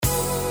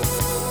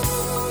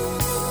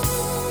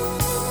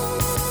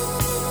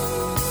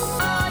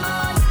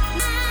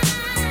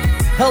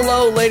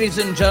Hello, ladies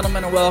and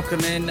gentlemen, and welcome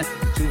in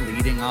to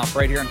Leading Off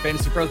right here on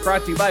Fantasy Pros,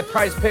 brought to you by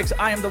Prize Picks.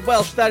 I am the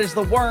Welsh, that is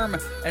the Worm,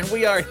 and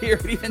we are here.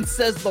 It even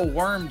says the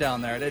Worm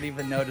down there. I didn't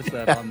even notice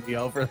that on the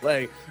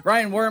overlay.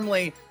 Ryan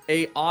Wormley,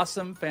 a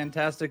awesome,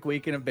 fantastic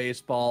weekend of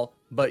baseball,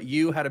 but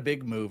you had a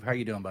big move. How are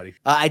you doing, buddy?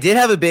 I did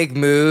have a big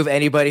move.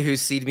 Anybody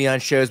who's seen me on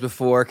shows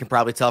before can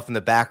probably tell from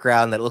the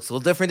background that it looks a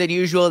little different than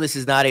usual. This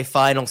is not a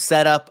final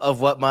setup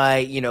of what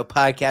my,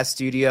 podcast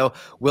studio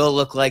will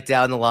look like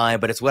down the line,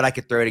 but it's what I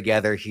could throw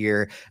together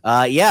here.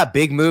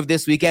 Big move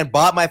this weekend.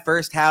 Bought my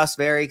first house.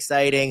 Very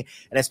exciting.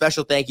 And a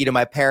special thank you to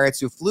my parents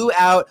who flew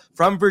out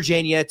from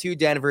Virginia to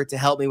Denver to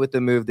help me with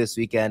the move this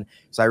weekend.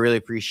 So I really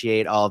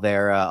appreciate all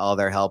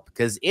their help,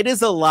 because it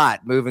is a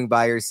lot moving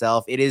by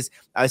yourself. It is,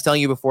 I was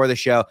telling you before the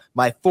show,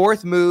 my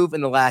fourth move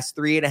in the last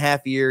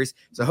 3.5 years.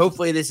 So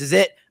hopefully this is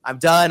it. I'm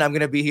done. I'm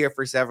going to be here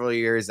for several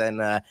years and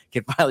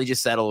can finally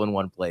just settle in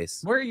one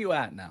place. Where are you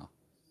at now?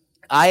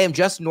 I am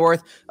just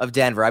north of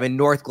Denver. I'm in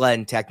North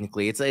Glen,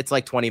 technically. It's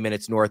like 20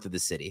 minutes north of the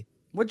city.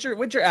 What's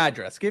your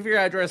address? Give your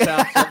address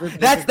out.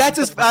 That's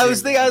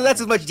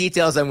as much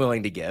detail as I'm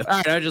willing to give. All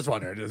right, I just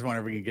wonder if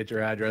we can get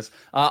your address.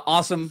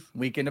 Awesome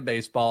weekend of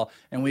baseball,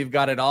 and we've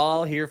got it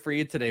all here for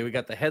you today. We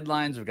got the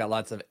headlines. We've got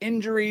lots of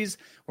injuries.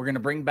 We're going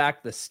to bring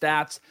back the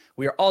stats.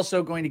 We are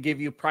also going to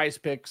give you Prize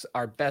Picks,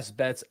 our best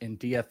bets in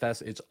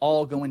DFS. It's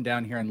all going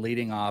down here and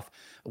Leading Off.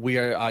 We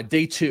are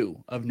day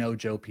 2 of No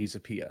Joe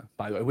Pisapia,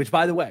 by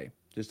the way,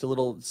 just a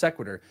little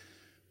sequitur.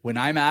 When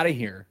I'm out of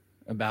here,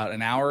 about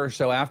an hour or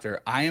so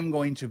after, I am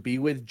going to be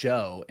with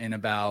Joe in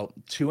about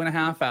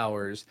 2.5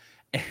 hours.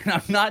 And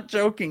I'm not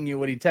joking you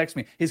when he texts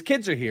me. His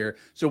kids are here,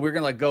 so we're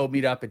going to go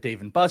meet up at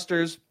Dave &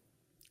 Buster's.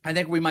 I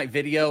think we might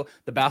video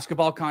the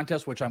basketball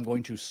contest, which I'm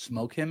going to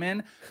smoke him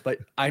in, but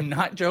I'm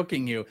not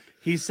joking you.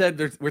 He said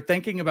we're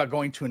thinking about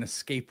going to an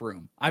escape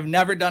room. I've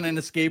never done an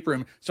escape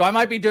room, so I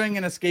might be doing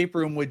an escape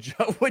room with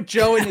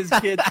Joe and his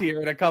kids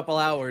here in a couple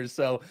hours.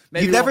 So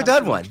maybe you've never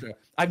done one.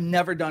 I've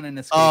never done an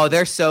escape room. Oh,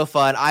 they're so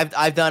fun.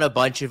 I've done a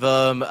bunch of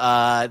them.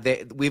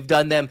 We've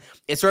done them.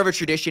 It's sort of a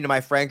tradition in my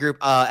friend group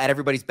at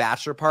everybody's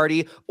bachelor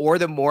party or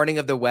the morning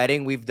of the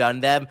wedding. We've done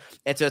them,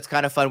 and so it's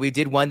kind of fun. We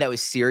did one that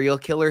was serial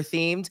killer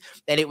themed,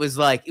 and it was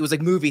like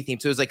movie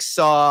themed. So it was like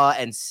Saw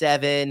and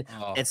Seven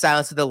and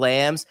Silence of the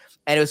Lambs.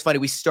 And it was funny.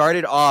 We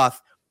started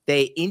off,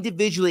 they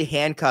individually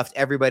handcuffed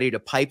everybody to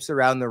pipes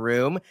around the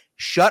room,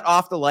 shut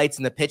off the lights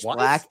in the pitch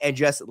black, and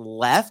just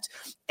left.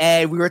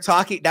 And we were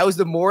talking, that was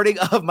the morning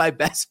of my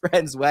best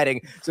friend's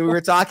wedding. So we were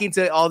talking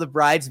to all the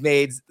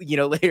bridesmaids,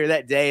 later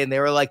that day. And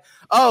they were like,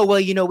 oh,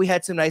 well, we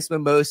had some nice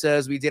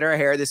mimosas. We did our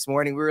hair this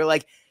morning. We were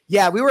like,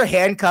 yeah, we were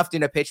handcuffed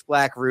in a pitch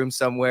black room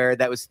somewhere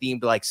that was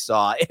themed like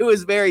Saw. It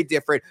was very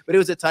different, but it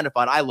was a ton of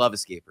fun. I love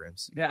escape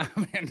rooms. Yeah,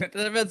 man,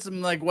 I've had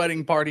some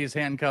wedding parties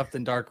handcuffed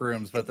in dark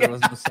rooms, but there was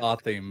no Saw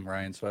theme,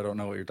 Ryan, so I don't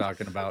know what you're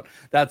talking about.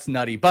 That's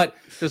nutty, but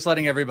just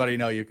letting everybody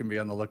know you can be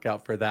on the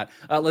lookout for that.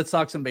 Let's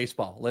talk some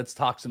baseball. Let's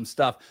talk some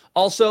stuff.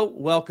 Also,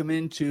 welcome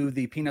into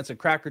the Peanuts and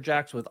Cracker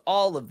Jacks with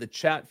all of the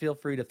chat. Feel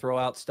free to throw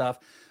out stuff.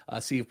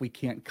 See if we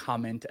can't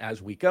comment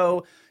as we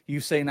go. You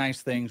say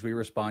nice things, we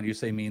respond. You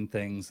say mean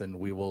things, and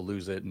we will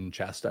lose it and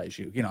chastise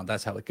you.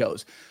 That's how it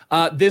goes.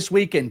 This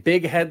weekend,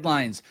 big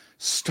headlines.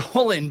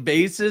 Stolen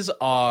bases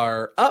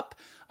are up.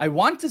 I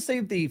want to say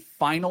the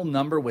final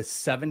number was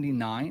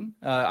 79.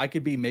 I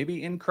could be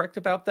maybe incorrect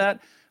about that.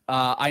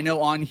 I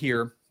know on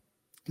here,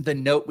 the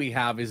note we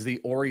have is the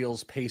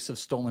Orioles' pace of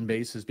stolen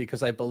bases,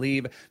 because I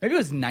believe maybe it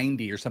was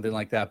 90 or something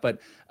like that. But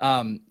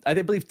I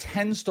believe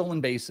 10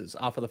 stolen bases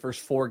off of the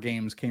first 4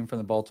 games came from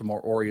the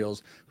Baltimore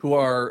Orioles, who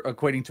are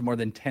equating to more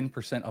than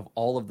 10% of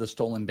all of the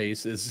stolen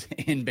bases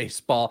in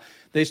baseball.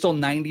 They stole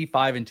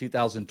 95 in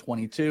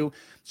 2022.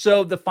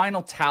 So the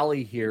final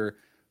tally here,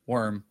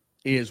 Worm,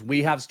 is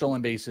we have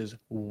stolen bases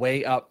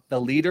way up. The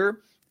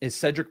leader is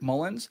Cedric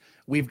Mullins.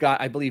 We've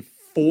got, I believe,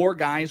 4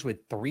 guys with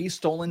 3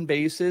 stolen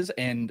bases,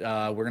 and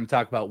we're going to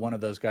talk about one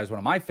of those guys, one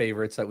of my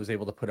favorites, that was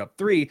able to put up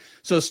 3.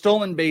 So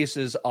stolen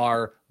bases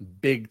are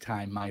big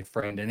time, my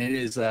friend, and it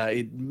is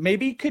it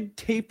maybe could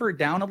taper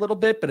down a little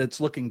bit, but it's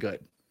looking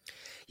good.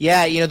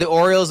 Yeah, the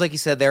Orioles, like you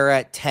said, they're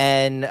at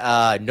 10,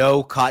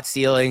 no caught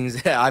stealings,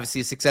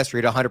 obviously a success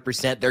rate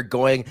 100%. They're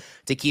going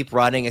to keep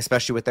running,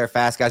 especially with their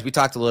fast guys. We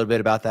talked a little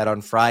bit about that on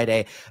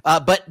Friday.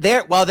 But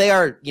while they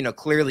are,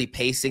 clearly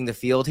pacing the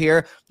field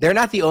here, they're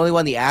not the only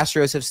one. The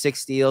Astros have 6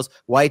 steals.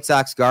 White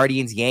Sox,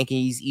 Guardians,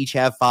 Yankees each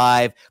have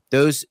 5.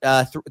 Those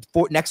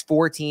next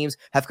 4 teams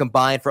have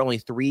combined for only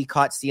 3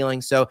 caught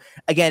stealing. So,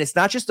 again, it's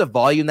not just the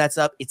volume that's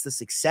up. It's the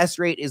success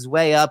rate is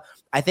way up.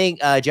 I think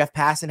Jeff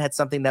Passan had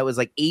something that was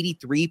like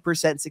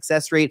 83%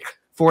 success rate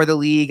for the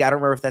league. I don't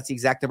remember if that's the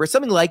exact number,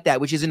 something like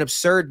that, which is an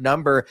absurd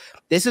number.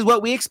 This is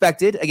what we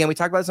expected. Again, we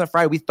talked about this on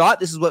Friday. We thought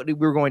this is what we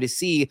were going to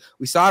see.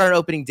 We saw it on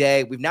opening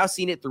day. We've now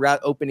seen it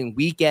throughout opening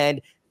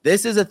weekend.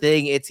 This is a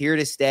thing. It's here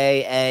to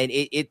stay, and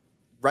it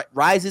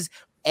rises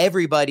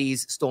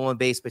everybody's stolen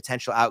base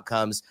potential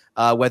outcomes,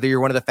 whether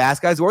you're one of the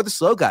fast guys or the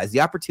slow guys.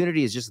 The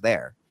opportunity is just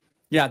there.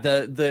 Yeah,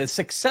 the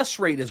success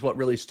rate is what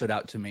really stood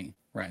out to me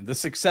Right. The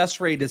success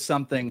rate is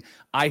something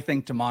I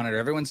think to monitor.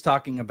 Everyone's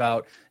talking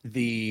about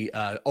the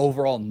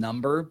overall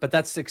number, but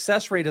that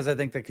success rate is, I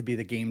think, that could be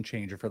the game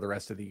changer for the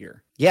rest of the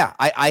year. Yeah,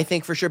 I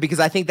think for sure, because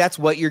I think that's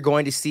what you're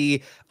going to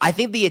see. I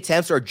think the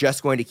attempts are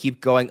just going to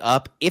keep going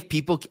up if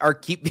people are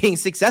keep being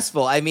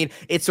successful. I mean,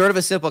 it's sort of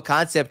a simple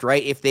concept,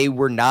 right? If they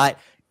were not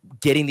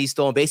getting these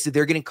stolen bases,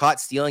 they're getting caught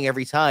stealing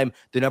every time,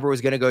 the number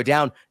was going to go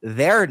down.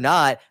 They're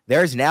not.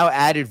 There's now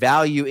added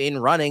value in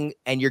running,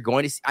 and you're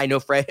going to see, I know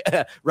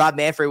Rob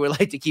Manfred would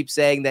like to keep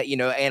saying that,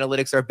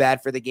 analytics are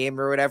bad for the game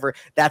or whatever.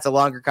 That's a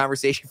longer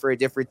conversation for a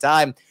different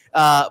time.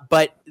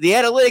 But the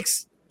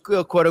analytics,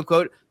 quote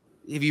unquote,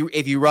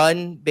 if you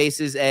run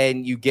bases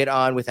and you get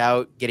on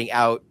without getting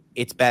out,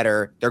 it's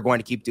better. They're going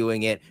to keep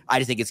doing it. I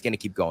just think it's going to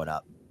keep going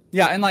up.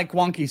 Yeah, and like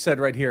Wonky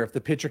said right here, if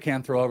the pitcher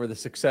can't throw over, the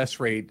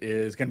success rate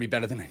is going to be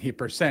better than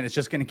 80%. It's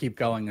just going to keep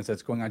going as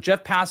that's going on.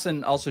 Jeff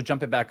Passan also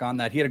jumping back on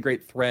that. He had a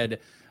great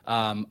thread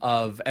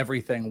of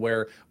everything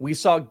where we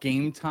saw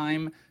game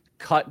time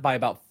cut by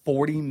about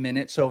 40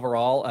 minutes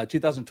overall.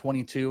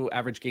 2022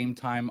 average game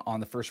time on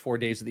the first 4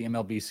 days of the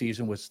MLB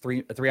season was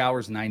 3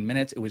 hours, 9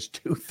 minutes. It was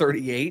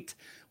 2:38,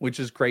 which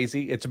is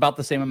crazy. It's about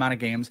the same amount of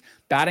games.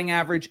 Batting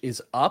average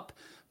is up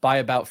by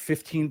about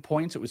 15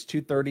 points. It was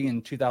 230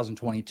 in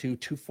 2022,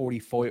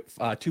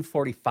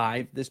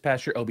 245 this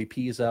past year.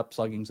 OBP is up,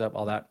 slugging's up,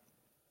 all that.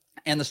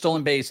 And the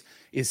stolen base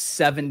is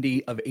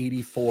 70 of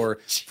 84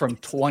 from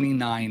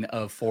 29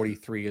 of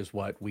 43 is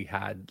what we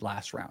had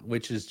last round,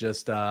 which is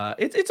just,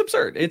 it's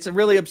absurd. It's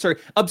really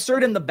absurd.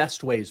 Absurd in the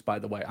best ways, by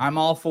the way. I'm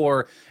all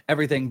for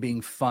everything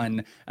being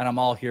fun, and I'm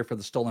all here for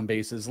the stolen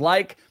bases.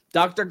 Like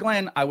Dr.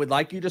 Glenn, I would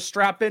like you to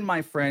strap in,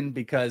 my friend,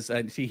 because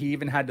see, he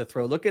even had to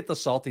throw. Look at the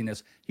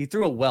saltiness. He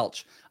threw a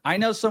Welch. I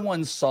know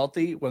someone's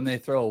salty when they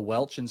throw a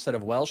Welch instead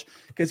of Welsh,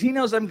 because he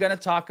knows I'm going to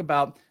talk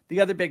about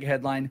the other big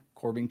headline,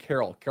 Corbin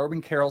Carroll.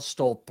 Corbin Carroll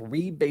stole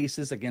 3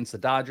 bases against the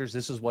Dodgers.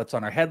 This is what's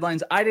on our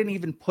headlines. I didn't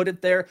even put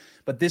it there,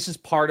 but this is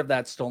part of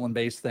that stolen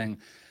base thing.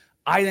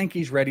 I think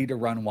he's ready to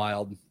run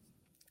wild.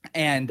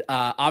 And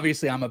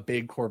obviously, I'm a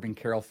big Corbin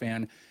Carroll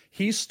fan.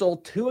 He stole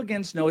 2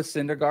 against Noah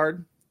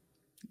Syndergaard.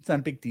 It's not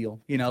a big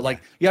deal. You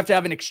have to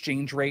have an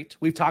exchange rate.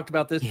 We've talked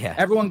about this. Yeah.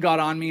 Everyone got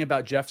on me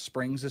about Jeff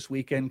Springs this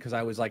weekend because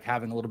I was like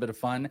having a little bit of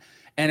fun.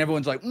 And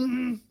everyone's like,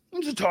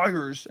 it's the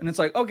Tigers. And it's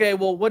like, okay,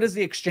 well, what is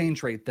the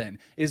exchange rate then?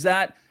 Is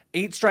that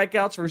 8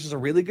 strikeouts versus a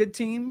really good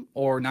team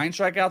or 9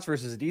 strikeouts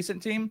versus a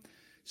decent team?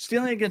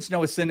 Stealing against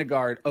Noah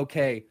Syndergaard,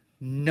 okay,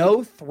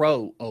 no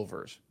throw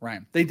overs,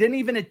 right? They didn't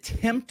even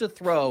attempt to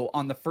throw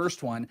on the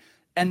first one.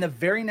 And the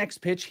very next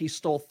pitch, he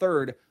stole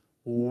third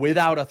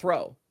without a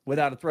throw.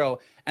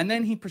 And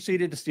then he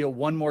proceeded to steal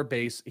 1 more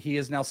base. He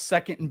is now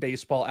second in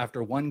baseball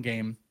after 1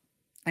 game.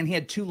 And he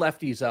had 2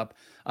 lefties up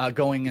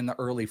going in the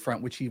early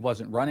front, which he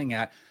wasn't running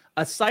at.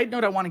 A side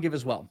note I want to give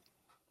as well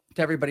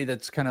to everybody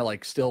that's kind of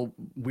like still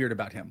weird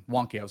about him.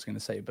 Wonky, I was going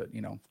to say, but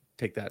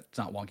take that. It's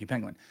not Wonky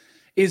Penguin.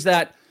 Is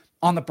that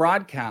on the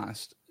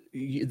broadcast,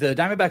 the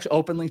Diamondbacks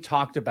openly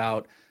talked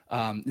about,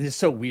 this is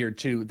so weird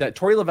too, that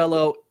Torey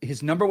Lovullo,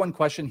 his number 1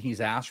 question he's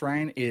asked,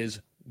 Ryan,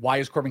 is, why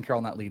is Corbin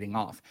Carroll not leading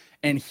off?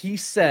 And he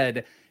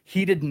said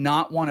he did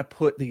not want to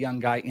put the young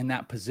guy in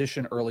that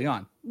position early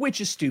on, which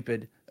is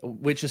stupid,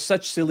 which is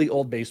such silly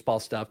old baseball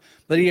stuff.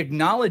 But he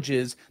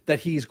acknowledges that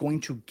he's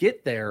going to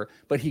get there,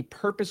 but he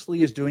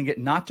purposely is doing it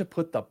not to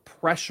put the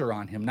pressure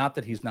on him, not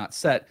that he's not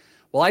set.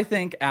 Well, I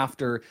think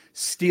after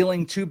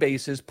stealing 2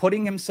 bases,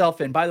 putting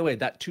himself in, by the way,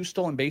 that 2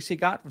 stolen base he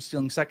got from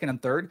stealing second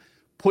and third,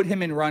 put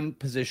him in run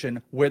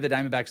position where the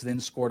Diamondbacks then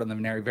scored on the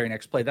very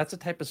next play. That's the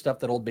type of stuff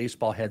that old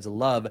baseball heads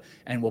love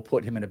and will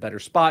put him in a better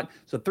spot.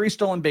 So 3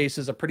 stolen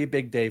bases, a pretty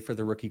big day for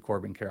the rookie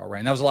Corbin Carroll, right?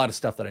 And that was a lot of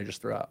stuff that I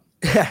just threw out.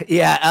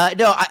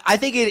 I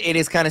think it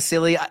is kind of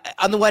silly.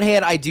 On the one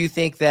hand, I do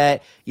think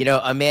that,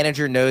 a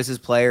manager knows his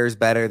players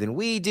better than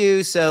we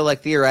do. So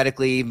like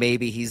theoretically,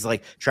 maybe he's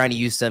like trying to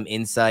use some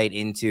insight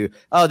into,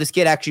 this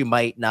kid actually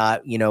might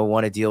not,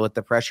 want to deal with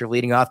the pressure of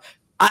leading off.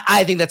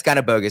 I think that's kind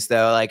of bogus,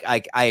 though. Like,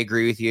 I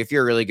agree with you. If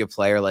you're a really good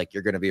player, like,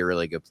 you're going to be a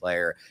really good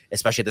player,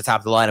 especially at the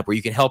top of the lineup where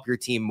you can help your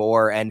team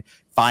more and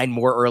find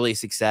more early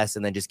success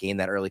and then just gain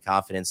that early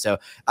confidence. So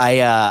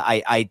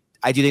I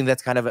do think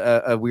that's kind of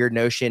a weird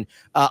notion.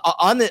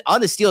 On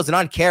the steals and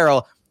on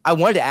Carroll, I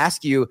wanted to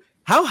ask you,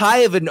 how high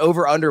of an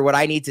over-under would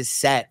I need to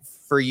set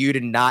for you to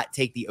not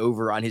take the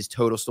over on his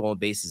total stolen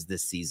bases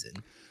this season?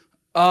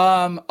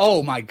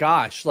 Oh, my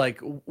gosh.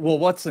 Like, well,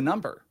 what's the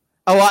number?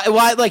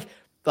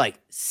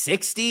 Like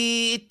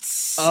 60?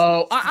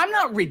 Oh, I'm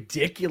not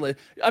ridiculous.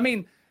 I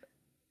mean,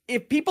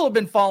 if people have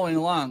been following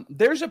along,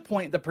 there's a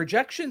point. The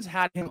projections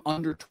had him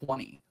under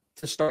 20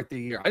 to start the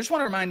year. I just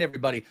want to remind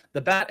everybody,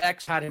 the Bat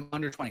X had him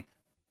under 20.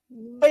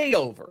 Way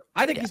over.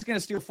 I think he's going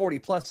to steal 40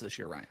 plus this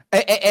year, Ryan.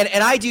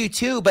 And I do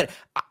too, but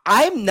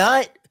I'm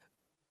not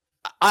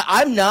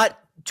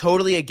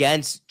totally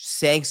against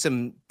saying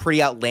some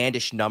pretty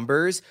outlandish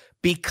numbers.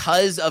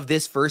 Because of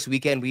this first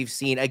weekend we've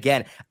seen,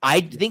 again,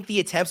 I think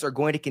the attempts are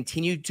going to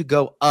continue to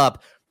go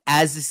up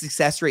as the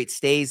success rate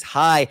stays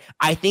high.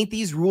 I think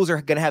these rules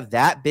are going to have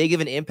that big of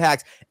an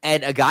impact.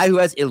 And a guy who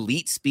has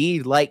elite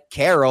speed like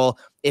Carroll,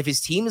 if his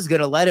team is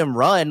going to let him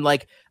run,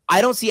 like, I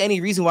don't see any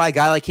reason why a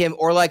guy like him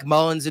or like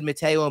Mullins and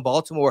Mateo in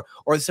Baltimore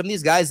or some of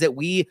these guys that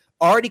we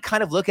already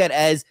kind of look at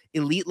as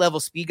elite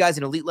level speed guys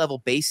and elite level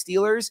base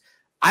stealers,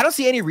 I don't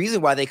see any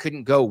reason why they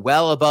couldn't go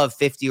well above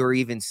 50 or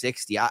even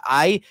 60.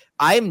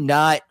 I'm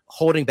not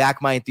holding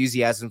back my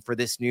enthusiasm for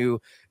this new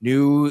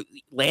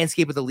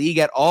landscape of the league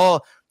at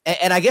all.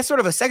 And I guess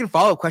sort of a second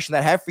follow-up question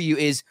that I have for you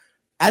is,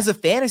 as a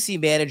fantasy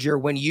manager,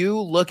 when you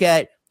look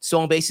at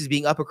stolen bases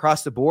being up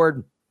across the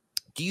board,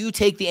 do you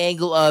take the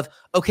angle of,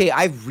 okay,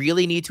 I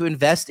really need to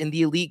invest in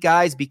the elite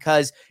guys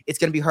because it's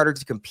going to be harder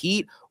to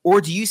compete?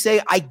 Or do you say,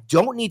 I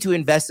don't need to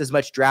invest as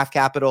much draft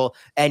capital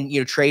and,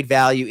 trade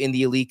value in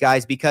the elite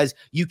guys because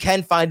you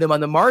can find them on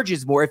the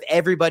margins more if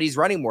everybody's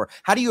running more?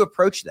 How do you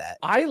approach that?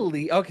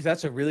 Okay,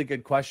 that's a really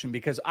good question,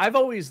 because I've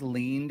always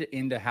leaned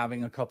into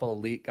having a couple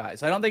elite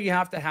guys. I don't think you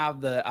have to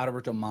have the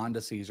Adalberto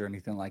Mondesi's or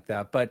anything like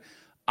that, but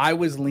I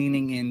was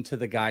leaning into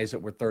the guys that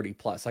were 30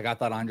 plus. Like, I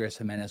thought Andres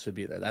Jimenez would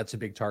be there. That's a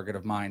big target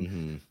of mine.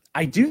 Mm-hmm.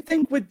 I do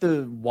think with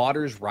the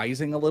waters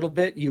rising a little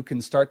bit, you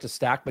can start to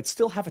stack, but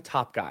still have a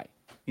top guy.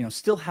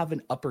 Still have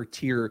an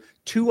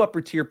two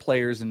upper tier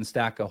players and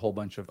stack a whole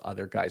bunch of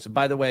other guys. And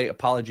by the way,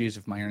 apologies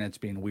if my internet's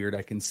being weird.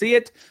 I can see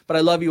it, but I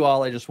love you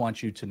all. I just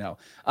want you to know.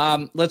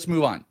 Let's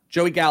move on.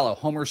 Joey Gallo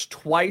homers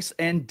twice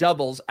and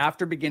doubles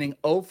after beginning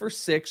 0 for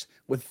 6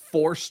 with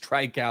 4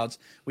 strikeouts.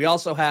 We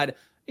also had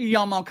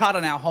Yoan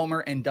Moncada now homer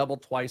and double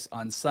twice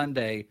on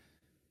Sunday.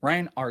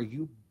 Ryan, are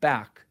you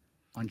back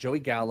on Joey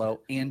Gallo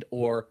and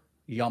or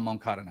Yoan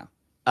Moncada now?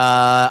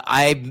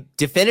 I'm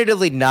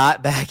definitively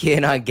not back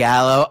in on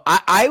Gallo.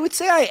 I would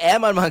say I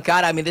am on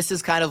Moncada. I mean, this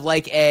is kind of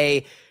like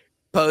a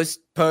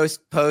post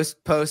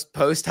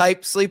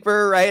type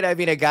sleeper, right? I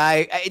mean, a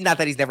guy, not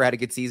that he's never had a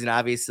good season,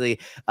 obviously.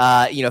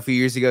 A few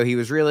years ago, he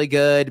was really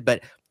good,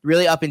 but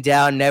really up and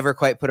down, never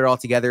quite put it all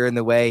together in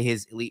the way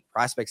his elite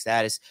prospect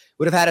status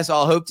would have had us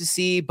all hope to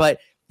see. But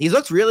he's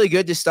looked really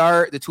good to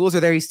start. The tools are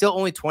there. He's still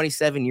only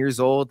 27 years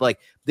old. Like,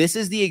 this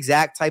is the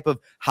exact type of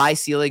high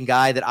ceiling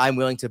guy that I'm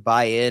willing to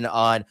buy in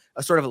on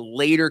a sort of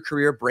later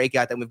career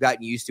breakout that we've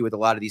gotten used to with a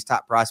lot of these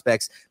top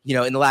prospects.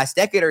 In the last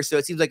decade or so,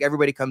 it seems like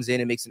everybody comes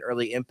in and makes an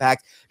early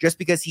impact. Just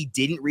because he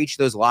didn't reach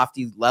those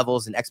lofty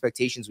levels and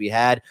expectations we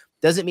had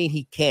doesn't mean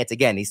he can't.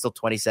 Again, he's still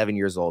 27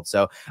 years old.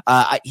 So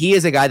he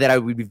is a guy that I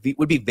would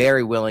be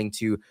very willing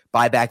to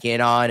buy back in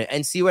on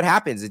and see what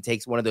happens. It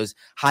takes one of those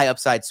high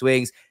upside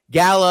swings.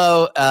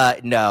 Gallo,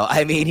 no.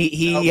 I mean,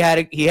 he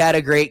had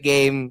a great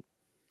game.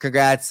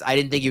 Congrats. I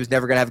didn't think he was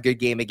never going to have a good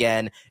game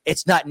again.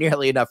 It's not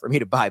nearly enough for me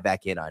to buy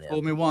back in on him.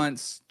 Fooled me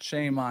once.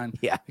 Shame on.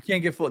 Yeah. I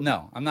can't get fooled.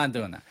 No, I'm not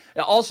doing that.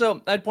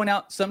 Also, I'd point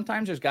out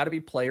sometimes there's got to be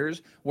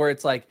players where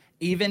it's like,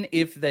 even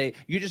if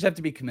you just have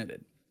to be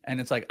committed. And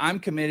it's like, I'm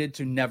committed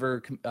to never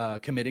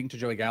committing to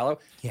Joey Gallo.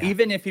 Yeah.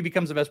 Even if he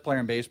becomes the best player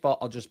in baseball,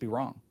 I'll just be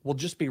wrong. We'll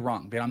just be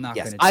wrong, but I'm not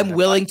going to. I'm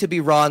willing to be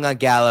wrong on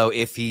Gallo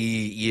if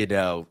he,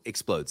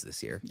 explodes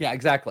this year. Yeah,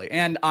 exactly.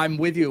 And I'm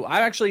with you.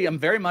 I actually am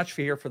very much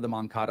here for the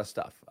Moncada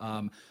stuff.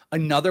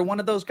 Another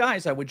one of those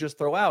guys I would just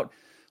throw out.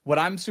 What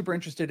I'm super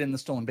interested in the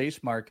stolen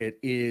base market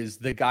is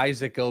the guys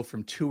that go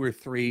from 2 or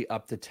 3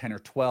 up to 10 or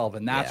 12.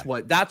 And that's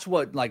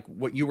what like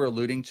what you were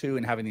alluding to,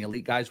 and having the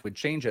elite guys would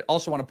change it.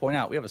 Also want to point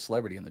out, we have a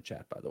celebrity in the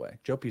chat, by the way.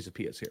 Joe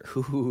Pisapia is here.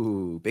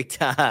 Ooh, big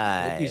time.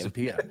 Joe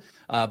Pisapia.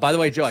 By the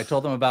way, Joe, I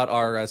told them about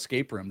our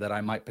escape room that I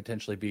might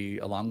potentially be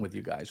along with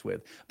you guys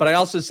with. But I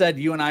also said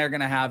you and I are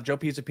going to have, Joe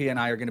Pisapia and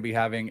I are going to be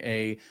having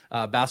a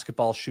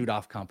basketball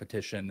shoot-off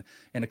competition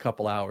in a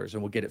couple hours,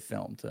 and we'll get it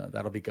filmed.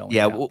 That'll be going.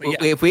 Yeah,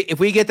 if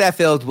we get that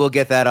filmed, we'll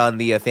get that on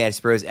the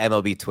Fantasy Pros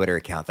MLB Twitter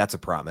account. That's a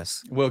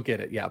promise. We'll get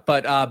it, yeah.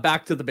 But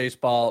back to the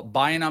baseball,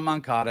 buying on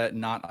Moncada,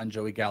 not on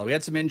Joey Gallo. We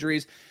had some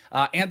injuries.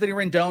 Anthony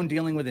Rendon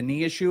dealing with a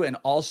knee issue and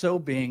also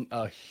being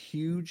a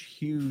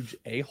huge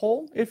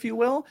a-hole, if you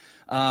will.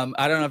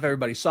 I don't know if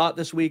everybody saw it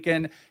this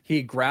weekend.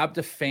 He grabbed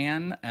a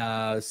fan,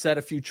 said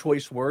a few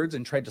choice words,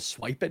 and tried to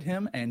swipe at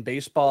him. And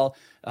baseball,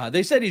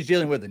 they said he's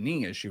dealing with a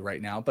knee issue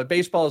right now, but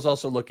baseball is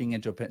also looking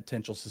into a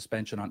potential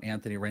suspension on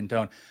Anthony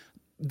Rendon.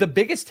 The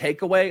biggest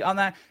takeaway on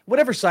that,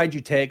 whatever side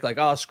you take, like,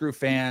 oh, screw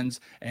fans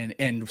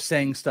and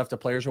saying stuff to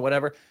players or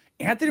whatever,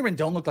 Anthony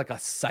Rendon looked like a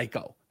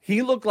psycho.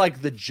 He looked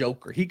like the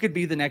Joker. He could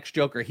be the next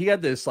Joker. He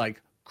had this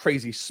like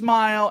crazy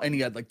smile, and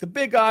he had like the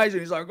big eyes, and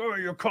he's like, oh,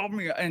 you called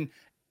me. And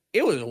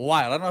it was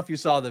wild. I don't know if you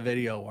saw the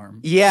video, Worm.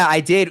 Yeah, I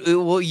did.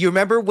 Well, you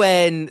remember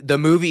when the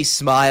movie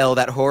Smile,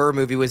 that horror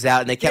movie, was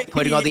out, and they kept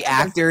putting all the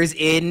actors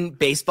in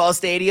baseball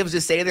stadiums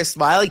just standing there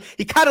smiling?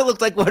 He kind of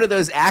looked like one of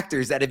those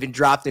actors that had been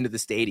dropped into the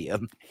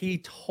stadium. He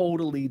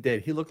totally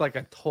did. He looked like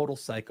a total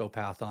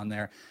psychopath on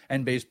there,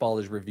 and baseball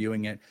is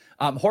reviewing it.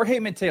 Jorge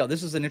Mateo,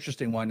 this is an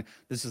interesting one.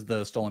 This is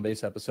the stolen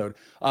base episode.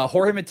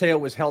 Jorge Mateo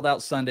was held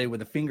out Sunday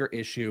with a finger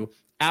issue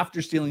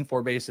after stealing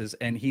 4 bases,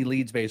 and he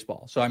leads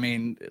baseball. So, I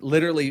mean,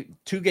 literally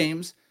 2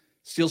 games,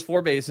 steals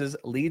 4 bases,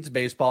 leads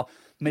baseball.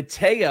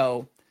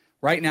 Mateo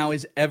right now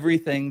is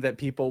everything that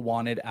people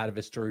wanted out of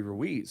Esteury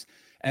Ruiz.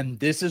 And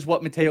this is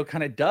what Mateo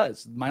kind of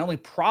does. My only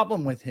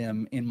problem with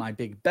him in my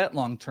big bet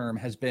long term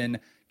has been,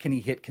 can he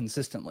hit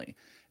consistently?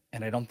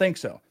 And I don't think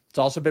so. It's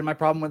also been my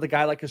problem with a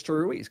guy like Astor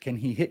Ruiz. Can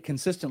he hit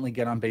consistently,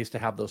 get on base to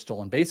have those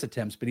stolen base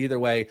attempts? But either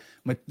way,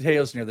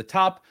 Mateo's near the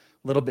top,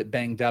 a little bit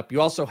banged up. You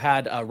also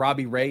had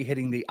Robbie Ray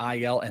hitting the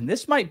IL, and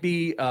this might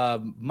be a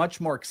much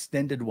more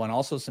extended one.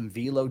 Also some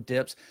velo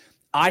dips.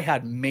 I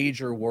had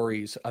major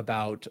worries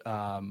about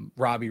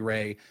Robbie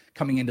Ray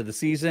coming into the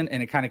season,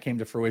 and it kind of came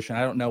to fruition.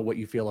 I don't know what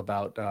you feel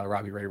about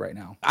Robbie Ray right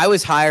now. I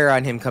was higher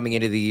on him coming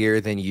into the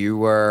year than you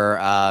were.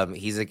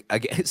 He's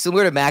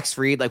similar to Max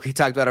Fried, like we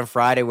talked about on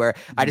Friday, where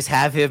I just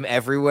have him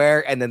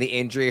everywhere, and then the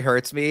injury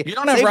hurts me. You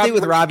don't have Same thing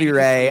with Robbie Robbie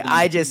Ray.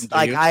 I just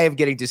I am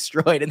getting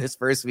destroyed in this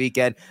first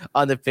weekend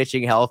on the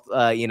pitching health,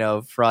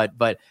 front.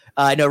 But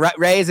no,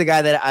 Ray is a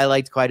guy that I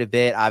liked quite a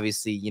bit.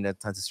 Obviously,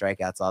 tons of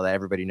strikeouts, all that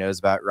everybody knows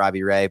about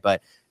Robbie Ray.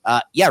 But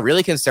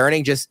really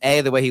concerning. Just A,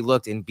 the way he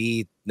looked, and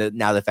B,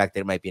 now the fact that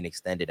it might be an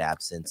extended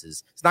absence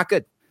it's not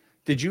good.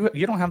 You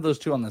don't have those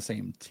two on the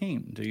same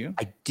team, do you?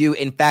 I do.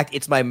 In fact,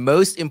 it's my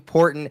most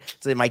important.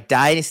 It's in my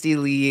dynasty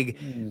league,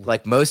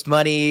 like most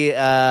money,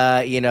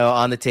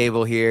 on the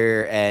table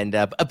here, and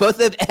both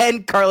of them,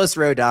 and Carlos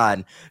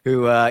Rodon,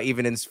 who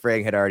even in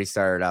spring had already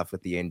started off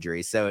with the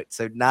injury. So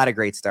not a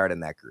great start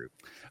in that group.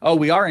 Oh,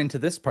 we are into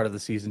this part of the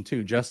season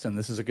too, Justin.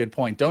 This is a good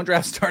point. Don't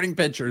draft starting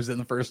pitchers in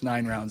the first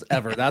 9 rounds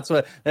ever. That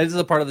is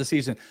a part of the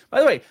season. By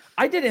the way,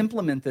 I did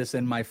implement this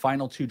in my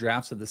final 2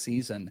 drafts of the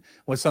season.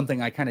 Was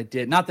something I kind of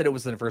did. Not that it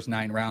was in the first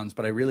 9 rounds,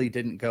 but I really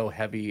didn't go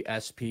heavy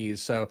SPs.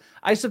 So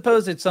I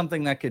suppose it's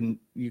something that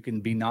you can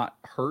be not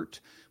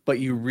hurt, but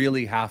you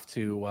really have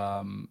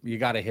to, you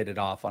got to hit it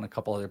off on a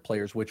couple other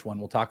players, which one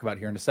we'll talk about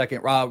here in a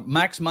second.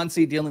 Max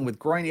Muncy dealing with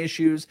groin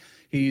issues.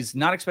 He's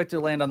not expected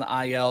to land on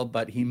the IL,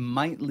 but he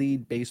might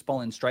lead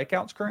baseball in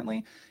strikeouts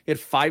currently. He had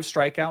 5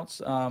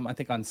 strikeouts, I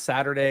think, on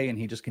Saturday, and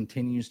he just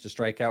continues to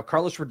strike out.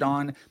 Carlos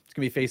Rodon is going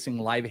to be facing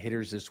live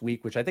hitters this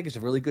week, which I think is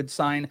a really good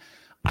sign.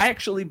 I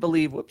actually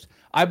believe,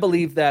 I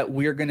believe that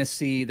we're going to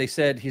see, they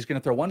said he's going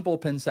to throw 1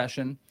 bullpen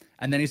session,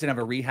 and then he's going to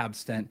have a rehab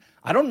stint.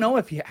 I don't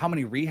know how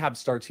many rehab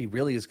starts he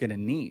really is going to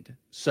need.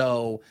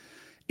 So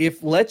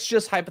if, let's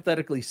just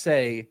hypothetically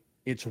say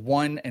it's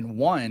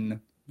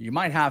 1-1, you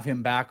might have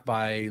him back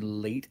by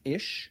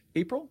late-ish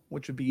April,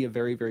 which would be a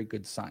very, very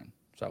good sign.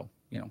 So,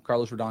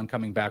 Carlos Rodon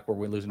coming back where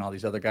we're losing all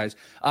these other guys.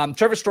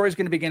 Trevor Story is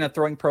going to begin a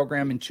throwing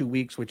program in 2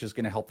 weeks, which is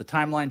going to help the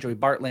timeline. Joey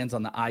Bart lands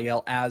on the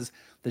IL as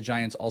the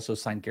Giants also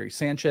signed Gary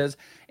Sanchez,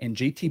 and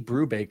JT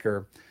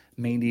Brubaker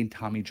may need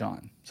Tommy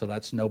John. So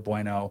that's no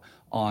bueno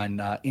on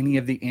any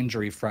of the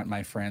injury front,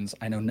 my friends.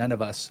 I know none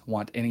of us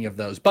want any of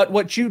those. But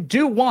what you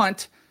do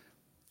want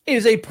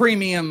is a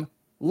premium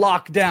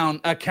lockdown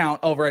account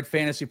over at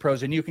Fantasy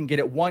Pros, and you can get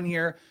it 1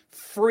 year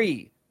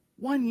free.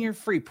 1 year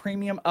free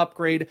premium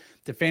upgrade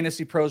to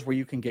Fantasy Pros, where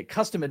you can get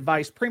custom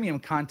advice, premium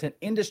content,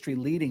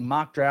 industry-leading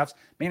mock drafts,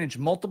 manage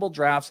multiple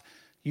drafts.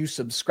 You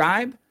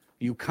subscribe,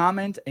 you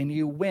comment, and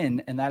you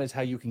win, and that is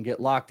how you can get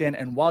locked in.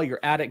 And while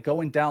you're at it,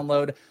 go and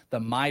download the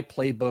My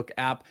Playbook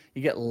app.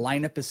 You get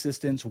lineup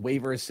assistance,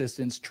 waiver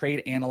assistance,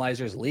 trade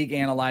analyzers, league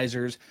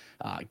analyzers.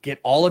 Get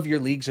all of your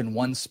leagues in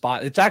one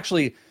spot. It's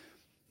actually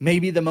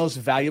maybe the most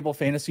valuable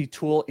fantasy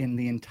tool in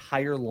the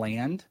entire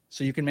land.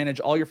 So you can manage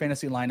all your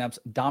fantasy lineups,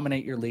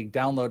 dominate your league.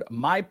 Download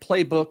My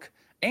Playbook,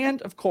 and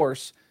of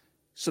course,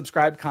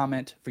 subscribe,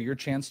 comment for your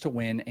chance to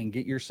win, and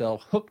get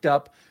yourself hooked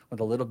up with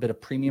a little bit of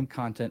premium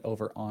content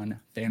over on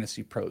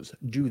Fantasy Pros.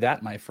 Do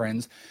that, my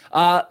friends.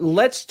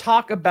 Let's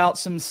talk about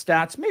some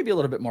stats, maybe a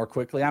little bit more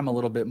quickly. I'm a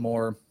little bit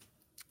more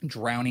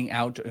drowning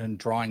out and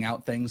drawing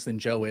out things than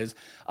Joe is.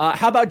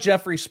 How about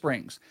Jeffrey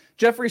Springs?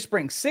 Jeffrey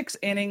Springs, 6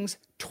 innings,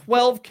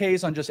 12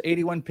 Ks on just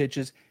 81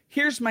 pitches.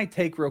 Here's my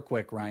take real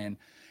quick, Ryan,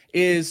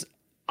 is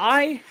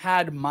I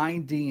had my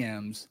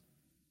DMs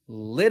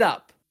lit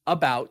up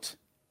about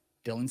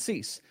Dylan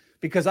Cease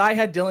because I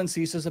had Dylan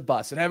Cease as a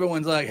bust, and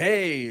everyone's like,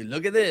 hey,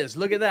 look at this,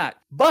 look at that.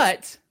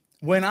 But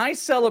when I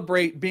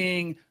celebrate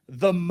being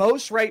the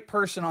most right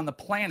person on the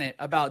planet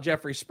about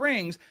Jeffrey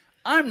Springs,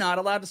 I'm not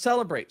allowed to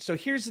celebrate. So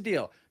here's the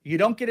deal. You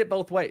don't get it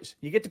both ways.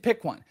 You get to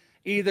pick one.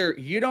 Either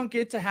you don't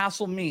get to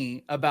hassle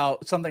me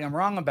about something I'm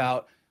wrong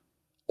about,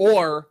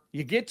 or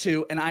you get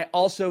to, and I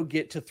also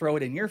get to throw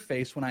it in your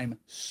face when I'm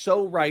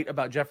so right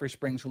about Jeffrey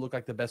Springs, who looked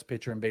like the best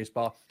pitcher in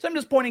baseball. So I'm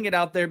just pointing it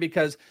out there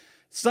because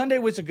Sunday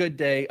was a good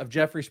day of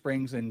Jeffrey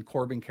Springs and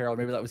Corbin Carroll.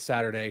 Maybe that was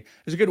Saturday. It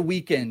was a good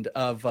weekend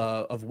of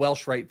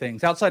Welsh right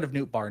things outside of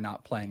Newt Bar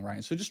not playing,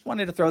 Ryan. So just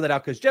wanted to throw that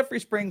out because Jeffrey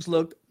Springs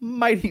looked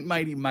mighty,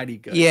 mighty, mighty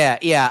good.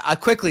 Yeah.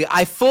 Quickly,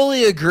 I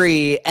fully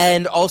agree.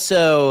 And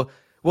also,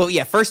 well,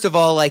 yeah, first of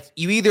all, like,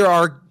 you either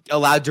are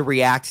allowed to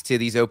react to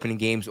these opening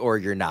games or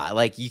you're not.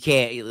 Like, you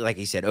can't, like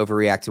you said,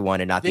 overreact to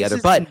one and not the other.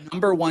 But the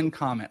number one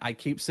comment I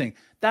keep saying,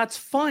 that's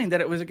fine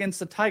that it was against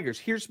the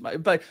Tigers.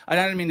 But I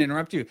don't mean to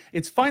interrupt you.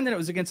 It's fine that it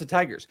was against the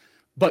Tigers,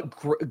 but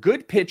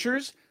good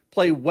pitchers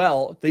play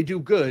well. They do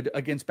good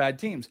against bad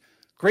teams.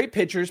 Great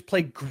pitchers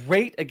play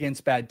great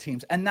against bad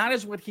teams. And that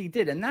is what he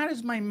did. And that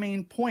is my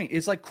main point.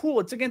 It's like, cool,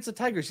 it's against the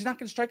Tigers. He's not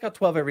going to strike out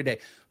 12 every day,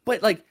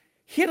 but like,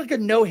 He had like a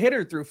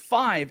no-hitter through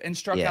 5 and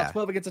struck Yeah. out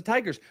 12 against the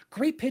Tigers.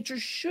 Great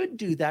pitchers should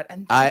do that,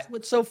 and that's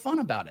what's so fun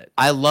about it.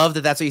 I love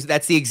that.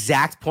 That's the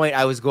exact point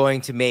I was going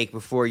to make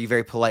before you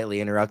very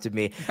politely interrupted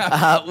me,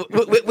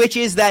 which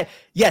is that,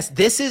 yes,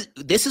 this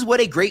is what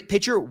a great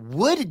pitcher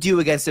would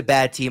do against a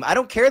bad team. I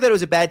don't care that it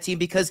was a bad team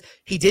because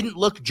he didn't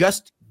look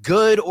just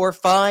good or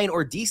fine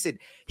or decent.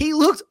 He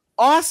looked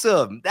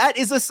awesome. That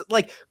is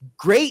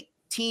great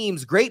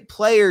teams, great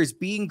players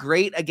being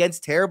great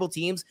against terrible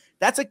teams.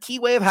 That's a key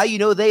way of how you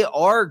know they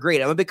are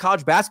great. I'm a big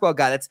college basketball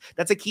guy.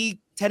 That's a key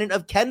tenet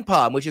of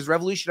KenPom, which has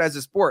revolutionized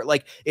the sport.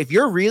 Like, if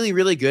you're really,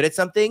 really good at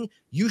something,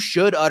 you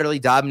should utterly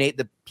dominate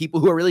the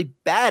people who are really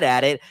bad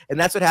at it. And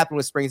that's what happened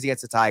with Springs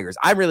against the Tigers.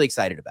 I'm really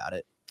excited about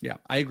it. Yeah,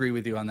 I agree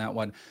with you on that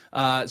one.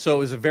 So it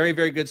was a very,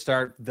 very good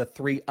start. The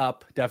 3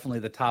 up, definitely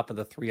the top of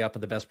the 3 up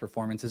of the best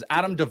performances.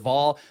 Adam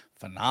Duvall,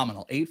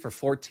 phenomenal. 8 for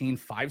 14,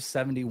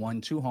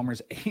 571, 2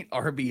 homers, 8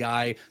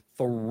 RBI,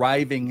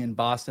 thriving in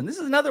Boston. This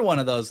is another one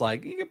of those,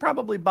 like, you could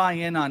probably buy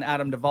in on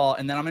Adam Duvall.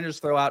 And then I'm going to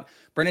just throw out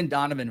Brendan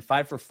Donovan,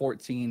 5 for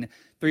 14,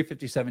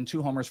 357,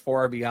 2 homers,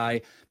 4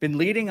 RBI. Been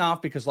leading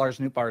off because Lars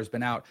Nootbaar has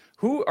been out.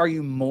 Who are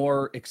you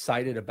more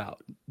excited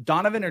about,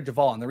 Donovan or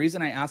Duvall? And the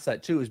reason I ask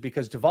that too is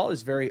because Duvall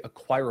is very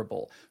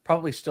acquirable,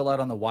 probably still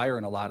out on the wire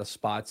in a lot of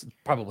spots,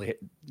 probably,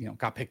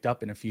 got picked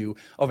up in a few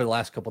over the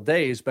last couple of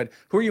days. But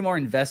who are you more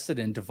invested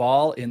in,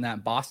 Duvall in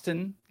that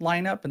Boston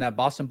lineup, in that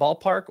Boston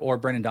ballpark, or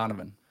Brendan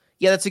Donovan?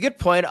 Yeah, that's a good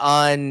point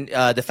on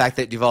the fact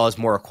that Duvall is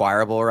more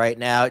acquirable right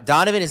now.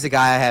 Donovan is the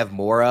guy I have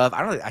more of.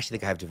 I don't actually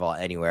think I have Duvall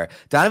anywhere.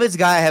 Donovan's the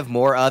guy I have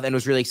more of and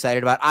was really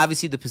excited about.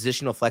 Obviously, the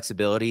positional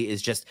flexibility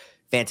is just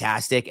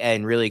fantastic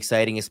and really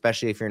exciting,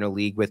 especially if you're in a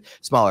league with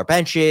smaller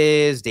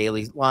benches,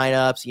 daily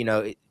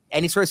lineups,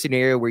 any sort of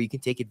scenario where you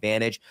can take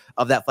advantage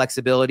of that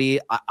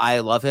flexibility. I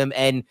love him.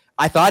 And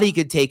I thought he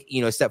could take,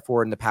 a step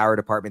forward in the power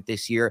department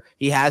this year.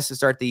 He has to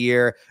start the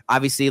year.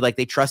 Obviously,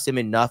 they trust him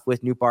enough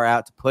with Nootbaar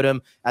out to put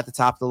him at the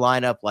top of the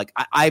lineup.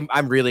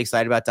 I'm really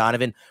excited about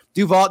Donovan.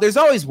 Duvall, there's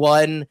always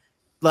one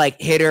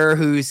hitter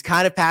who's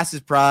kind of past his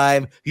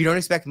prime, who you don't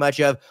expect much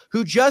of,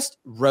 who just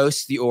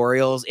roasts the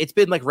Orioles. It's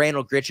been like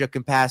Randall Grichuk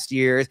in past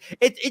years.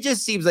 It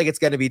just seems like it's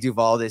going to be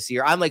Duvall this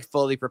year. I'm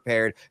fully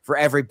prepared for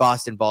every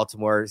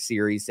Boston-Baltimore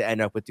series to end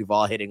up with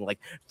Duvall hitting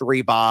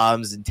 3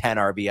 bombs and 10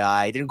 RBI.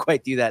 I didn't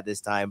quite do that this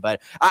time, but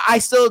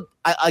I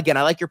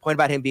like your point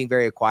about him being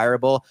very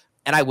acquirable,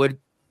 and I would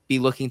be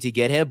looking to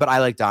get him, but I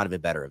like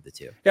Donovan better of the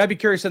two. Yeah, I'd be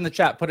curious in the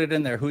chat. Put it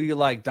in there. Who you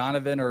like,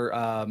 Donovan or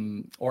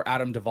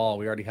Adam Duvall?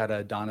 We already had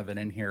a Donovan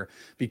in here.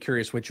 Be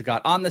curious what you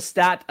got. On the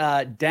stat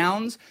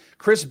downs,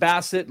 Chris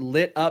Bassett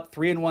lit up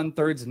 3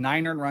 1/3,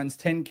 9 earned runs,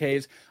 10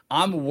 Ks.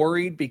 I'm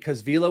worried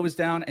because velo was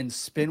down and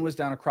spin was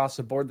down across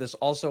the board. This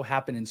also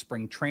happened in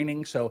spring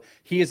training, so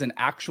he is an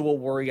actual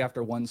worry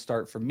after one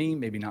start for me,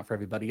 maybe not for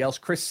everybody else.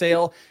 Chris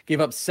Sale gave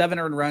up 7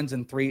 earned runs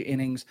in 3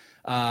 innings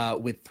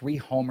with 3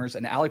 homers,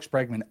 and Alex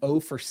Bregman 0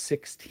 for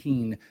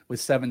 16 with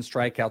 7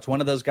 strikeouts.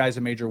 One of those guys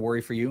a major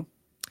worry for you?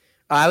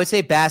 I would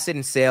say Bassett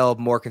and Sale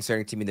more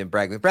concerning to me than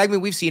Bregman. Bregman,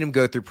 we've seen him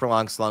go through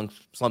prolonged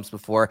slumps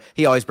before.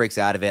 He always breaks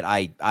out of it.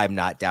 I'm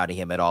not doubting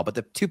him at all, but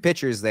the 2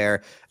 pitchers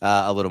there,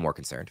 a little more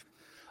concerned.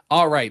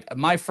 All right,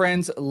 my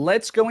friends,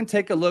 let's go and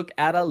take a look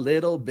at a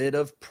little bit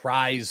of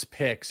Prize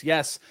Picks.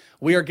 Yes,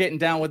 we are getting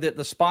down with it.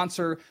 The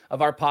sponsor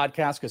of our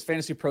podcast, because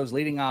Fantasy Pros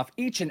leading off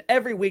each and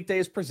every weekday,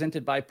 is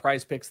presented by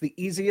Prize Picks, the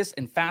easiest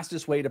and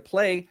fastest way to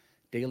play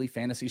daily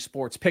fantasy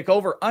sports. Pick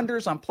over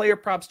unders on player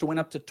props to win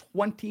up to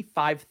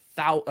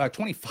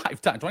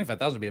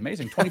 25,000 would be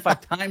amazing.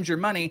 25 times your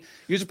money.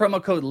 Use a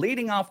promo code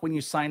leading off when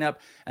you sign up,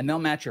 and they'll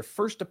match your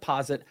first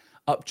deposit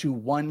up to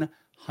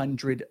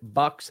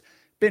 $100.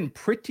 Been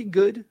pretty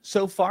good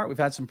so far. We've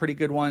had some pretty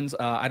good ones.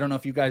 I don't know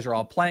if you guys are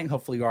all playing.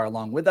 Hopefully you are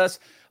along with us.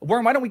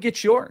 Warren, why don't we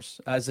get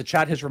yours? As the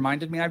chat has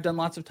reminded me, I've done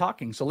lots of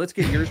talking. So let's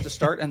get yours to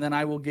start, and then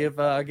I will give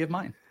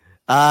mine.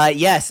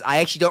 Yes, I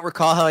actually don't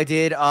recall how I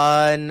did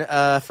on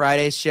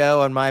Friday's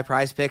show on my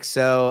Prize Picks,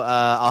 so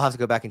I'll have to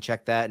go back and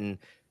check that and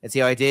see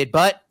how I did.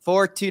 But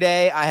for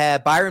today, I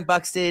have Byron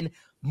Buxton,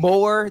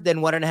 more than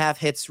 1.5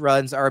 hits,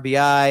 runs,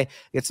 RBI.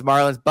 It's the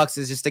Marlins. Bucks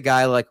is just a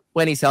guy,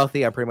 when he's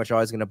healthy, I'm pretty much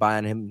always going to buy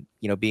on him,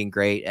 being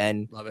great.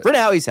 And for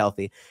now, he's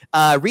healthy.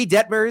 Reed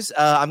Detmers,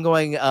 I'm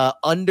going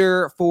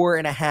under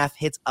 4.5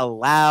 hits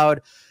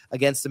allowed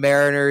against the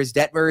Mariners.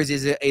 Detmers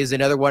is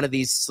another one of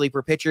these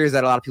sleeper pitchers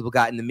that a lot of people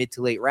got in the mid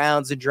to late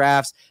rounds in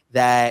drafts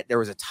that there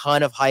was a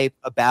ton of hype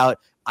about.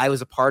 I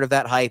was a part of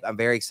that hype. I'm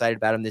very excited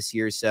about him this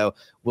year. So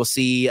we'll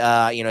see,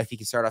 if he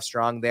can start off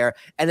strong there.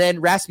 And then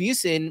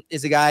Rasmussen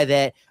is a guy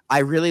that I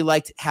really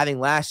liked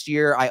having last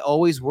year. I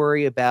always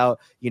worry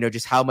about,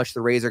 just how much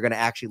the Rays are going to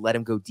actually let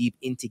him go deep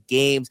into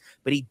games.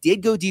 But he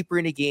did go deeper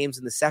into games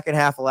in the second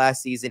half of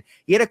last season.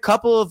 He had a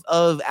couple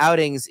of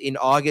outings in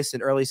August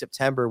and early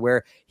September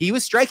where he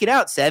was striking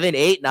out 7,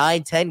 8,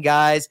 9, 10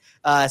 guys.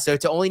 So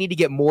to only need to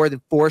get more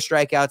than 4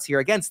 strikeouts here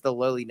against the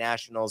lowly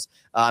Nationals,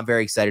 I'm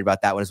very excited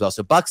about that one as well.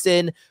 So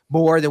Buxton,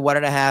 more than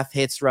 1.5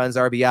 hits, runs,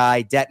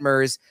 RBI.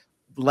 Detmers,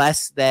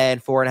 less than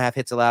 4.5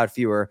 hits allowed,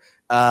 fewer.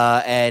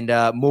 And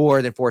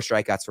more than 4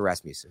 strikeouts for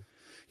Rasmussen.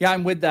 Yeah,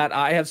 I'm with that.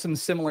 I have some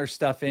similar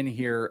stuff in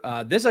here.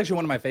 This is actually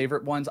one of my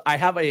favorite ones. I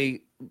have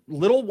a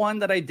little one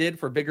that I did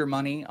for bigger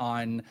money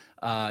on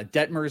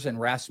Detmers and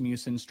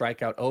Rasmussen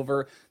strikeout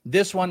over.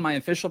 This one, my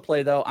official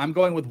play, though, I'm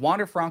going with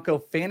Wander Franco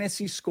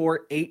fantasy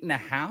score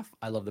 8.5.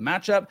 I love the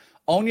matchup.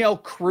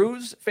 Oneil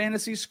Cruz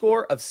fantasy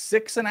score of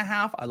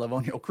 6.5. I love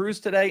Oneil Cruz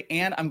today.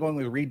 And I'm going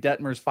with Reed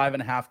Detmers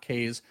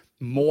 5.5 Ks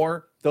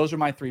more. Those are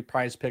my 3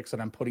 prize picks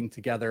that I'm putting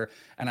together,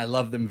 and I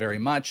love them very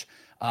much.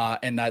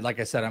 Like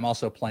I said, I'm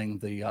also playing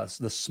the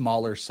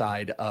smaller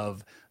side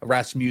of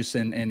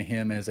Rasmussen and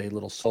him as a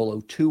little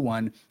solo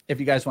 2-1. If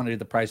you guys want to do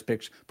the prize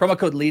picks, promo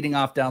code leading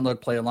off, download,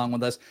 play along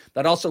with us.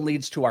 That also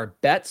leads to our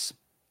bets.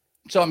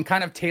 So I'm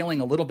kind of tailing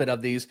a little bit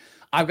of these.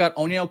 I've got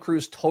Oneil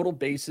Cruz total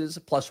bases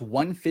plus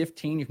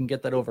 115. You can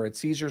get that over at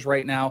Caesars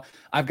right now.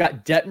 I've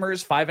got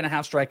Detmers 5.5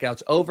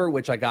 strikeouts over,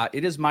 which I got.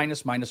 It is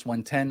minus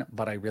 110,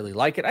 but I really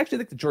like it. I actually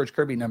think the George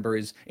Kirby number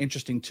is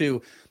interesting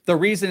too. The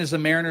reason is the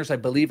Mariners, I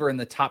believe, are in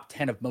the top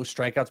 10 of most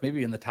strikeouts,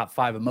 maybe in the top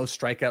 5 of most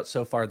strikeouts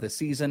so far this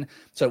season.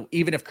 So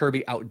even if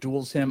Kirby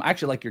outduels him, I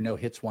actually like your no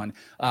hits one,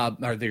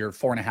 or your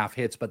 4.5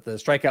 hits, but the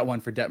strikeout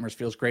one for Detmers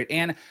feels great.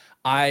 And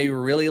I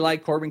really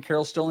like Corbin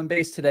Carroll stolen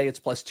base today. It's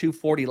plus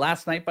 240.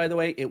 Last night, by the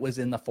way, it was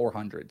in the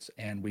 400s,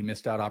 and we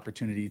missed out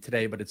opportunity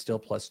today, but it's still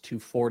plus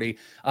 240.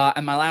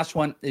 And my last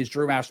one is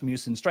Drew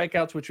Rasmussen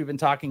strikeouts, which we've been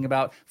talking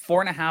about.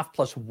 4.5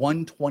 plus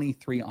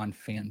 123 on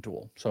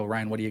FanDuel. So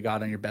Ryan, what do you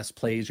got on your best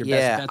plays, your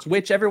best bets,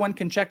 which everyone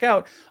can check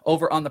out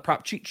over on the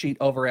prop cheat sheet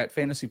over at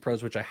Fantasy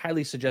Pros, which I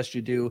highly suggest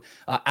you do.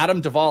 Adam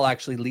Duvall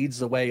actually leads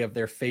the way of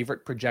their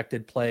favorite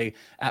projected play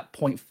at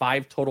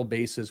 0.5 total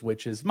bases,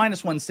 which is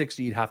minus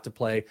 160 you'd have to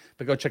play,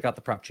 but go check out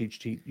the prop cheat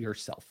sheet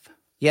yourself.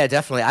 Yeah,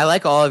 definitely. I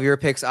like all of your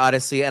picks,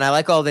 honestly, and I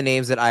like all the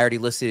names that I already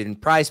listed in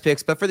prize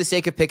picks, but for the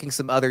sake of picking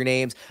some other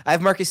names, I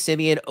have Marcus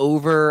Semien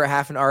over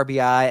half an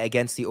RBI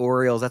against the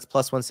Orioles. That's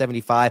plus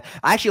 175.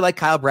 I actually like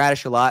Kyle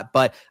Bradish a lot,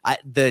 but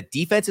the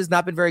defense has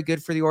not been very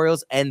good for the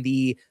Orioles, and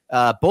the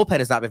bullpen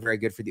has not been very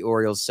good for the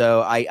Orioles,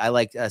 so I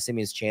like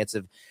Semien's chance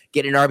of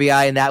getting an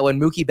RBI in that one.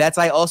 Mookie Betts,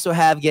 I also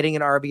have getting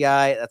an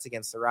RBI. That's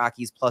against the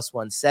Rockies, plus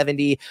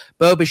 170.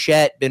 Bo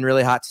Bichette, been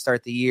really hot to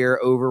start the year,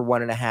 over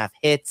 1.5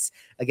 hits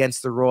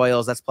against the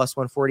Royals. That's plus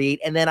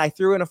 148. And then I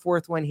threw in a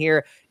fourth one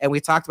here, and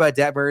we talked about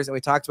Detmers and we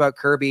talked about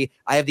Kirby.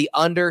 I have the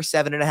under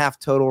 7.5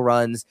 total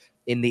runs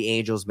in the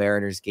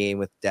Angels-Mariners game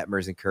with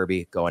Detmers and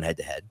Kirby going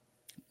head-to-head.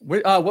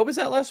 What was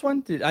that last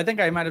one? I think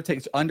I might have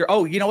taken under.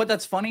 Oh, you know what?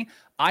 That's funny.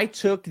 I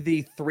took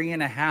the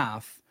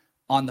 3.5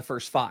 on the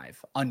first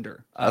 5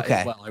 under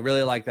as well. I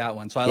really like that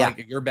one. So I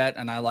like your bet,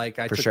 and I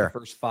took the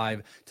first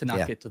 5 to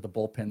not get to the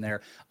bullpen there.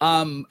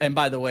 And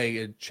by the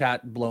way,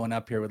 chat blowing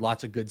up here with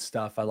lots of good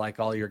stuff. I like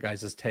all your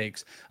guys'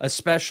 takes,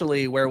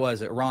 especially where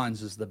was it?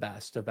 Ron's is the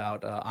best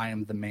about I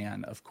am the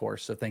man, of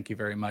course. So thank you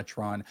very much,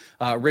 Ron.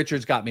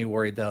 Richard's got me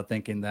worried though,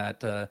 thinking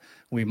that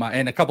we might,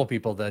 and a couple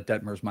people that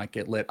Detmers might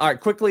get lit. All right,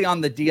 quickly on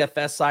the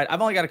DFS side,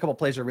 I've only got a couple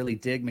plays I really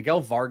dig.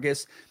 Miguel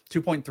Vargas,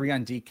 2.3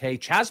 on DK.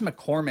 Chas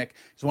McCormick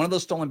is one of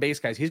those stolen base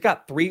guys. He's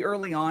got 3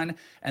 early on,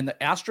 and the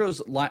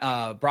Astros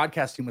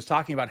broadcast team was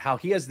talking about how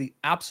he has the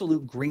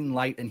absolute green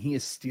light and he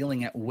is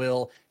stealing at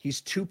will. He's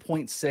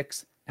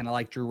 2.6, and I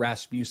like Drew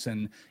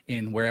Rasmussen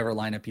in wherever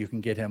lineup you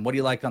can get him. What do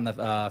you like on the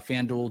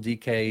FanDuel,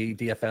 DK,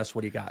 DFS?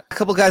 What do you got? A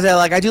couple guys I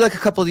like. I do like a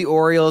couple of the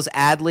Orioles.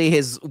 Adley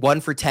is 1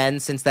 for 10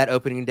 since that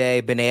opening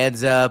day.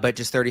 Bonanza, but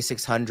just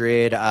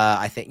 3,600.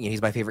 I think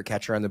he's my favorite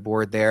catcher on the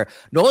board there.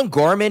 Nolan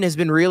Gorman has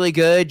been really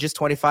good, just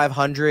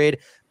 2,500.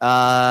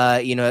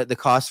 The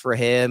cost for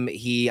him,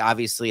 he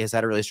obviously has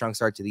had a really strong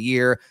start to the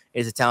year,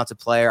 is a talented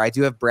player. I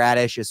do have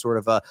Bradish as sort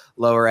of a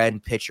lower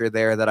end pitcher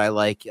there that I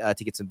like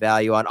to get some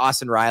value on.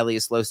 Austin Riley,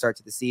 a slow start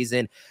to the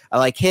season. I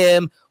like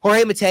him.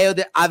 Jorge Mateo,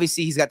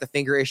 obviously he's got the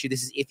finger issue.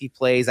 This is if he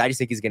plays. I just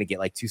think he's going to get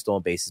like 2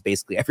 stolen bases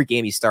basically every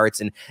game he starts.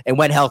 And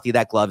when healthy,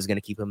 that glove is going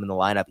to keep him in the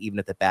lineup, even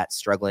if the bat's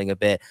struggling a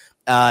bit.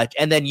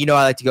 And then,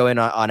 I like to go in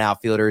on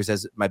outfielders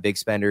as my big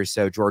spenders.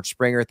 So George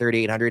Springer,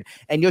 3,800,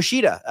 and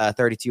Yoshida,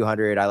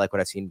 3,200. I like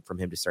what I've seen from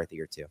him to start the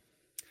year too.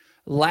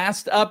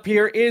 Last up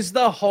here is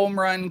the home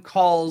run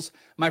calls.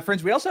 My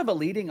friends, we also have a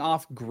leading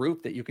off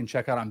group that you can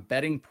check out on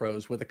Betting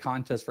Pros with a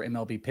contest for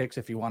MLB picks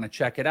if you want to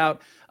check it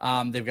out.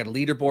 They've got a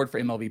leaderboard for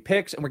MLB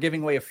picks, and we're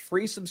giving away a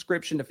free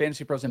subscription to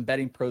Fantasy Pros and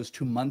Betting Pros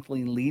to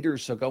monthly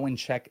leaders. So go and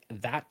check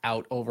that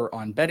out over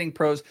on Betting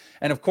Pros.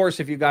 And of course,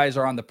 if you guys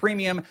are on the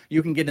premium,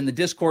 you can get in the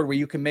Discord where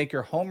you can make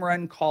your home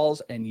run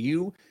calls and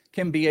you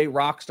can be a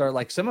rock star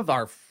like some of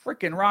our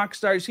freaking rock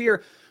stars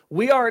here.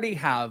 We already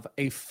have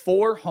a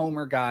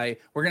 4-homer guy.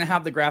 We're going to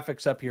have the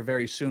graphics up here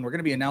very soon. We're going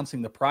to be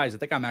announcing the prize. I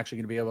think I'm actually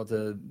going to be able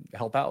to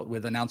help out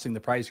with announcing the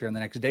prize here in the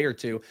next day or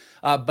two.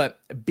 But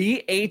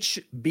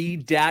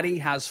BHB Daddy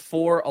has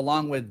 4,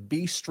 along with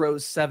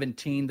Bistro's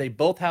 17. They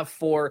both have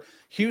 4.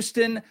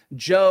 Houston,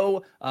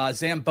 Joe,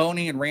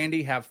 Zamboni, and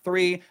Randy have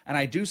 3. And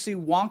I do see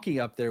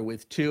Wonky up there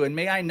with 2. And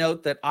may I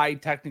note that I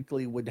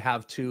technically would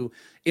have 2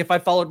 if I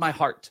followed my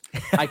heart.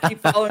 I keep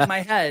following my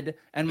head,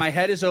 and my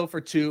head is 0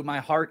 for 2. My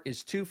heart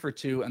is 2 for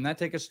 2. And that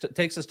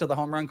takes us to the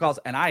home run calls.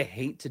 And I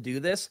hate to do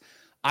this.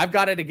 I've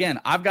got it again.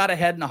 I've got a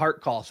head and a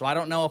heart call, so I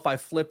don't know if I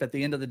flip at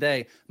the end of the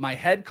day. My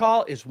head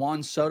call is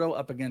Juan Soto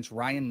up against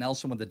Ryan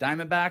Nelson with the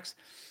Diamondbacks.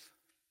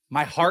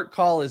 My heart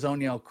call is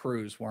Oneil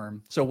Cruz,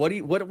 Worm. So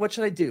what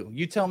should I do?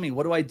 You tell me.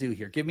 What do I do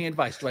here? Give me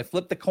advice. Do I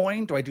flip the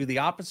coin? Do I do the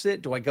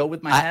opposite? Do I go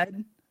with my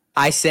head?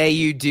 I say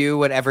you do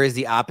whatever is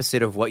the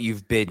opposite of what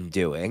you've been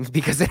doing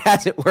because it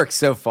hasn't worked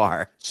so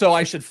far. So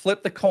I should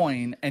flip the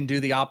coin and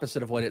do the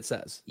opposite of what it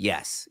says.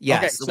 Yes.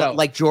 Okay, so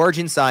like George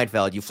and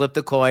Seinfeld, you flip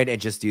the coin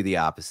and just do the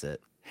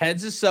opposite.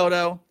 Heads is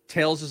Soto,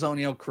 tails is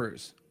Oneil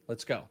Cruz.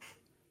 Let's go.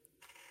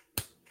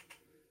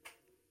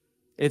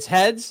 It's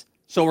heads,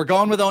 so we're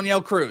going with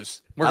Oneil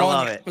Cruz. We're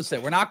going the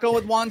opposite. We're not going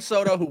with Juan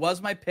Soto, who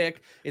was my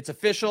pick. It's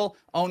official.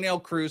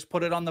 Oneil Cruz,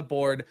 put it on the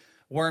board.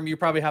 Worm, you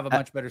probably have a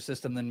much better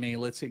system than me.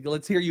 Let's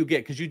hear you get,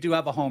 because you do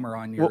have a homer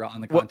on your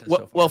on the contest so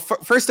far. Well,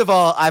 first of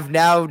all, I've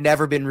now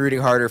never been rooting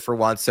harder for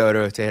Juan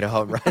Soto to hit a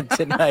home run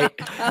tonight.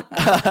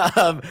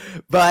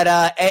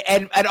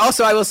 And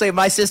also I will say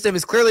my system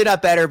is clearly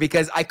not better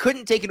because I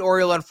couldn't take an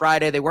Oriole on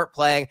Friday. They weren't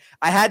playing.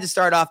 I had to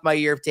start off my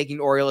year of taking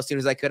Oriole as soon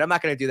as I could. I'm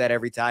not going to do that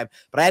every time,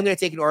 but I am going to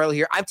take an Oriole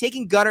here. I'm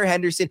taking Gunnar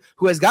Henderson,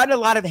 who has gotten a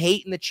lot of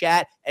hate in the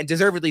chat, and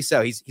deservedly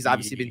so. He's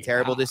obviously been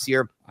terrible this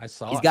year.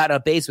 He's gotten a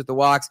base with the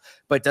walks,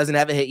 but doesn't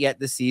have a hit yet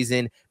this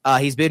season.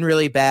 He's been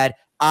really bad.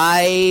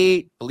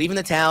 I believe in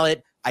the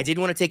talent. I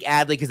didn't want to take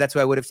Adley because that's who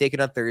I would have taken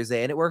on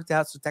Thursday, and it worked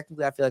out. So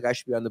technically, I feel like I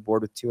should be on the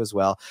board with 2 as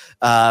well.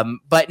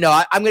 But no,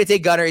 I'm going to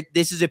take Gunnar.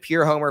 This is a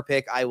pure homer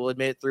pick. I will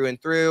admit it through and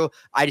through.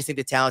 I just think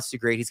the talent's too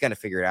great. He's going to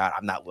figure it out.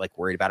 I'm not like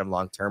worried about him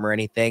long term or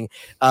anything.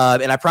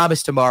 And I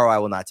promise tomorrow I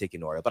will not take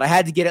an Oriole, but I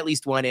had to get at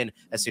least one in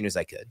as soon as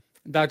I could.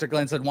 Dr.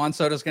 Glenn said Juan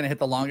Soto's going to hit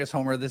the longest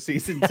homer of the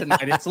season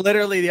tonight. It's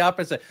literally the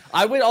opposite.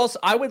 I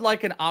would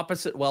like an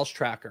opposite Welsh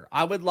tracker.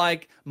 I would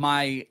like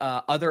my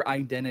other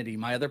identity,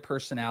 my other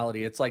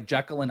personality. It's like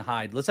Jekyll and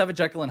Hyde. Let's have a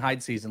Jekyll and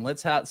Hyde season.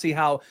 Let's see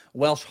how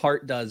Welsh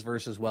heart does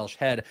versus Welsh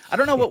head. I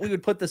don't know what we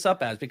would put this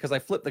up as because I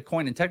flipped the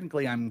coin, and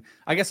technically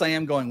I guess I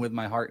am going with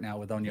my heart now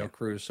with Oneil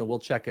Cruz. So we'll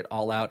check it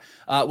all out.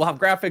 We'll have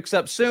graphics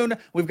up soon.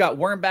 We've got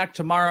Worm back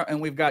tomorrow,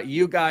 and we've got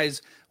you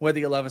guys, whether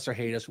you love us or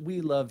hate us.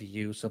 We love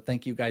you. So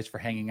thank you guys for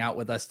hanging out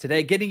with us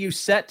today, getting you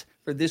set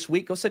for this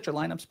week. Go set your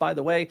lineups, by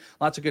the way.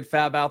 Lots of good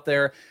fab out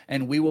there.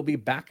 And we will be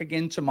back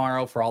again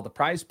tomorrow for all the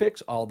prize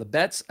picks, all the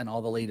bets, and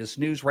all the latest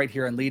news right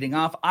here and Leading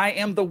Off. I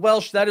am the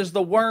Welsh. That is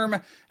the Worm.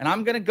 And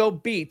I'm going to go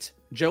beat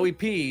Joey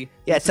P.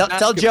 Yeah,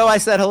 tell Joe I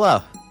said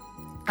hello.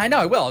 I know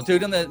I will,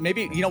 dude.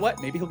 Maybe, you know what?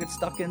 Maybe he'll get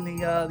stuck in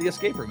the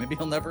escape room. Maybe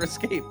he'll never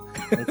escape.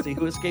 Let's see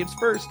who escapes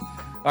first.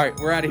 All right,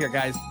 we're out of here,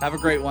 guys. Have a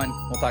great one.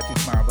 We'll talk to you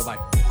tomorrow.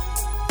 Bye-bye.